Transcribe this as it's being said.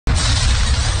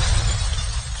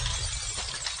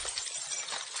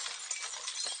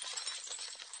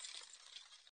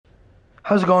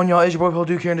How's it going, y'all? It's your boy Paul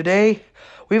Duke here, and today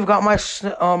we've got this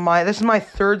is my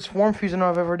third Swarm Fusion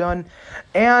I've ever done,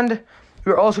 and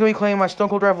we're also going to be claiming my Stone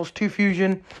Cold Rivals 2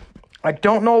 Fusion. I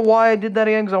don't know why I did that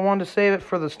again, because I wanted to save it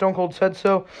for the Stone Cold Said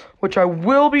So, which I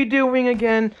will be doing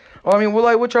again.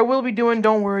 Which I will be doing.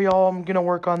 Don't worry, y'all. I'm gonna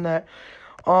work on that.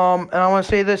 And I want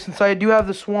to say this, since I do have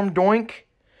the Swarm Doink.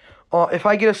 If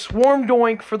I get a Swarm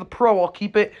Doink for the Pro, I'll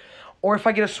keep it, or if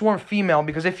I get a Swarm Female,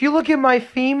 because if you look at my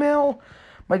female.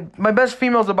 My best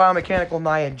female is a Biomechanical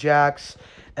Nia Jax,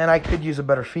 and I could use a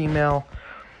better female.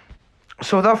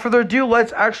 So without further ado,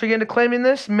 let's actually get into claiming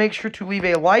this. Make sure to leave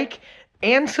a like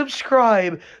and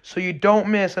subscribe so you don't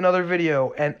miss another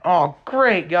video. And oh,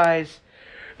 great, guys.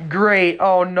 Great.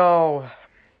 Oh, no.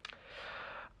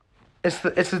 It's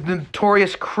the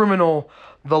notorious criminal,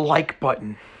 the like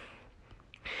button.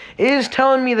 It is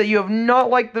telling me that you have not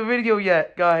liked the video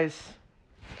yet, guys.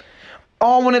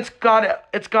 Oh, when it's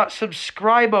got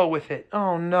subscribo with it.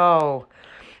 Oh, no.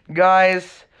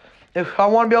 Guys, if I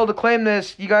want to be able to claim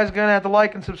this, you guys are going to have to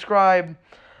like and subscribe.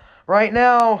 Right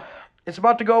now, it's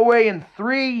about to go away in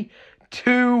 3,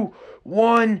 2,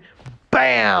 1,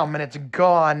 bam! And it's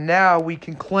gone. Now we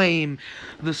can claim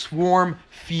the Swarm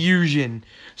Fusion.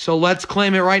 So let's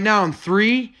claim it right now in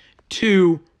 3,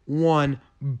 2, 1,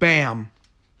 bam.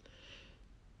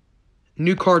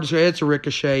 New card, it's a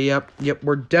Ricochet, yep,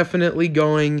 we're definitely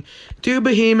going to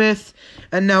Behemoth.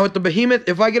 And now with the Behemoth,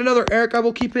 if I get another Eric, I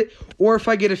will keep it, or if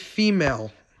I get a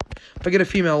female. If I get a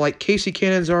female, like Casey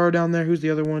Cannizzaro down there, who's the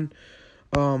other one?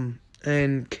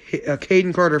 And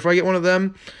Caden Carter, if I get one of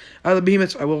them out of the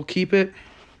Behemoths, I will keep it.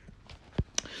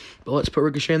 But let's put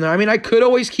Ricochet in there. I mean, I could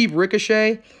always keep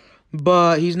Ricochet,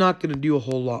 but he's not going to do a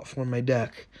whole lot for my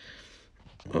deck.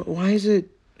 Why is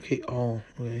it? Okay,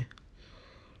 okay.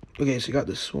 Okay, so I got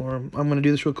this Swarm. I'm going to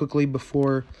do this real quickly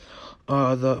before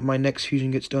my next fusion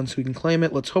gets done so we can claim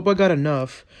it. Let's hope I got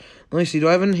enough. Let me see. Do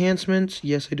I have enhancements?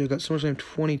 Yes, I do. I got SummerSlam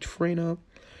 20 train up.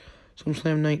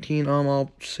 SummerSlam 19.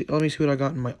 I'll see. Let me see what I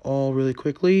got in my all really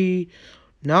quickly.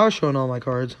 Now I'm showing all my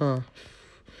cards, huh?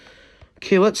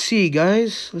 Okay, let's see,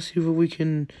 guys. Let's see what we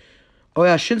can... Oh,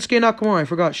 yeah, Shinsuke Nakamura. I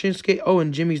forgot. Shinsuke. Oh,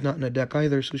 and Jimmy's not in the deck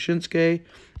either. So Shinsuke.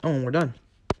 Oh, and we're done.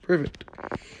 Perfect.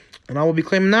 And I will be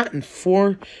claiming that in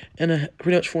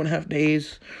pretty much 4.5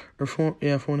 days. Or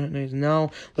 4.5 days.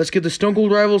 Now, let's get the Stone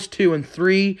Cold Rivals 2 in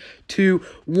 3, 2,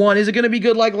 1. Is it going to be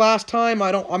good like last time?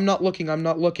 I'm not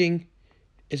looking.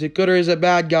 Is it good or is it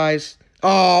bad, guys?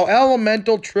 Oh,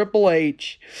 Elemental Triple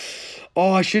H.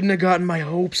 Oh, I shouldn't have gotten my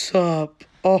hopes up.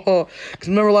 Oh, because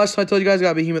remember last time I told you guys I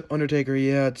got Behemoth Undertaker.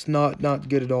 Yeah, it's not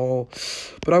good at all.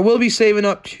 But I will be saving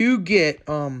up to get,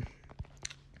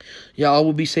 yeah, I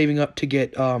will be saving up to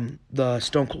get the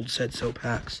Stone Cold Said So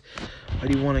packs. I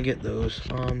do want to get those.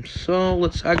 So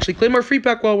let's actually claim our free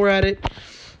pack while we're at it.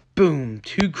 Boom,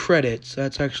 2 credits.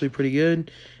 That's actually pretty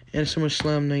good. And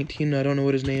SummerSlam 19. I don't know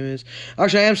what his name is.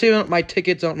 Actually, I am saving up my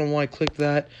tickets. I don't know why I clicked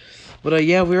that. But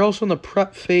yeah, we're also in the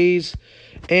prep phase.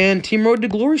 And Team Road to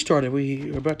Glory started.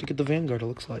 We are about to get the Vanguard, it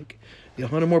looks like.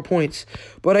 100 more points.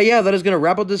 But yeah, that is going to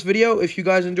wrap up this video. If you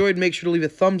guys enjoyed, make sure to leave a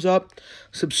thumbs up.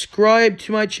 Subscribe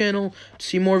to my channel to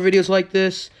see more videos like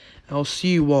this. I'll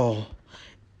see you all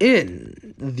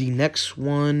in the next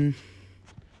one.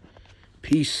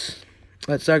 Peace.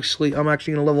 I'm actually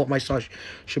going to level up my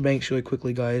Shabanks really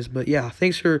quickly, guys. But yeah,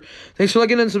 thanks for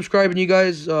liking and subscribing. You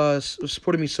guys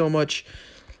supported me so much.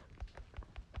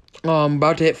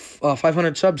 About to hit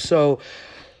 500 subs, so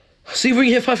see if we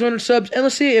can hit 500 subs, and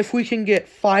let's see if we can get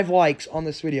 5 likes on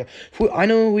this video. I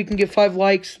know we can get 5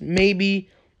 likes, maybe.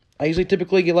 I usually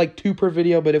typically get like 2 per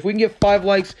video, but if we can get 5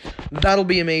 likes, that'll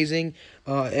be amazing.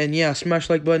 And yeah,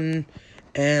 smash like button,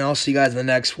 and I'll see you guys in the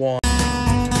next one.